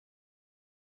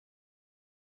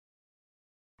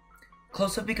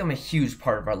Clothes have become a huge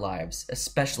part of our lives,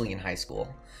 especially in high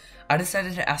school. I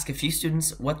decided to ask a few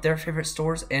students what their favorite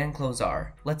stores and clothes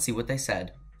are. Let's see what they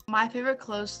said. My favorite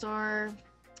clothes store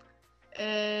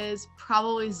is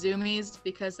probably Zumiez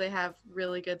because they have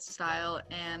really good style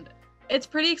and it's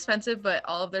pretty expensive, but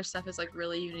all of their stuff is like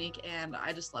really unique and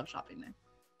I just love shopping there.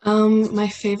 My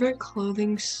favorite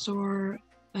clothing store,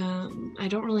 I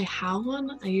don't really have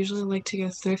one. I usually like to go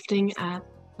thrifting at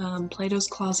Plato's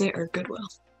Closet or Goodwill.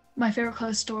 My favorite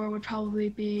clothes store would probably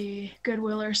be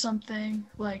Goodwill or something,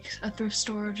 like a thrift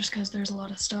store, just because there's a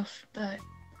lot of stuff that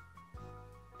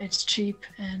it's cheap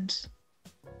and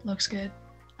looks good.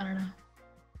 I don't know.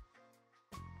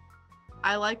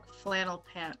 I like flannel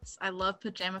pants. I love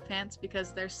pajama pants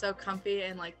because they're so comfy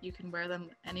and like you can wear them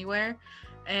anywhere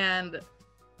and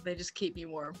they just keep me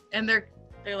warm. And they're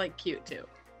like cute too.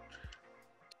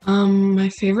 My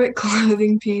favorite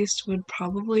clothing piece would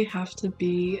probably have to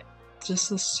be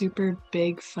just a super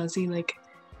big fuzzy like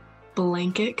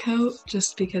blanket coat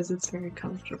just because it's very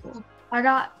comfortable. I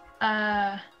got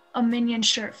a Minion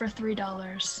shirt for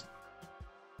 $3.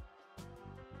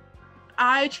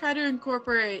 I try to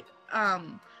incorporate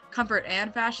comfort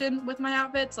and fashion with my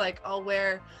outfits. Like I'll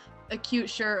wear a cute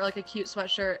shirt or like a cute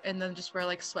sweatshirt and then just wear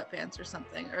like sweatpants or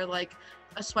something, or like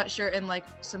a sweatshirt and like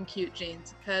some cute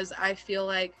jeans, because I feel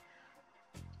like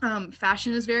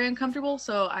fashion is very uncomfortable,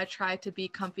 so I try to be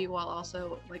comfy while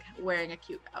also like wearing a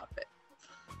cute outfit.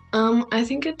 I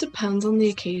think it depends on the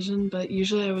occasion, but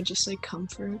usually I would just say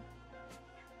comfort.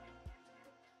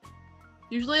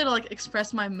 Usually it'll like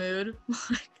express my mood.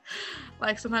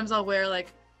 like sometimes I'll wear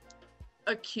like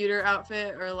a cuter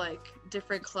outfit or like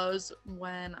different clothes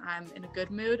when I'm in a good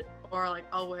mood, or like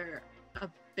I'll wear a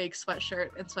big sweatshirt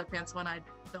and sweatpants when I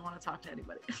don't want to talk to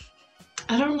anybody.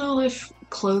 I don't know if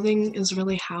clothing is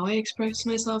really how I express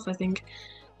myself. I think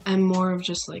I'm more of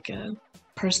just like a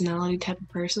personality type of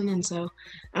person, and so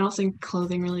I don't think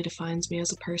clothing really defines me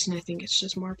as a person. I think it's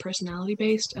just more personality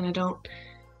based, and I don't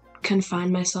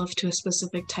confine myself to a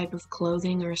specific type of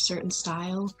clothing or a certain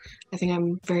style. I think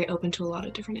I'm very open to a lot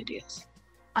of different ideas.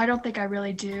 I don't think I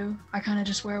really do. I kind of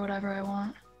just wear whatever I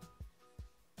want.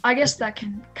 I guess that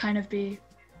can kind of be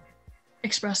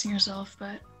expressing yourself,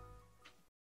 but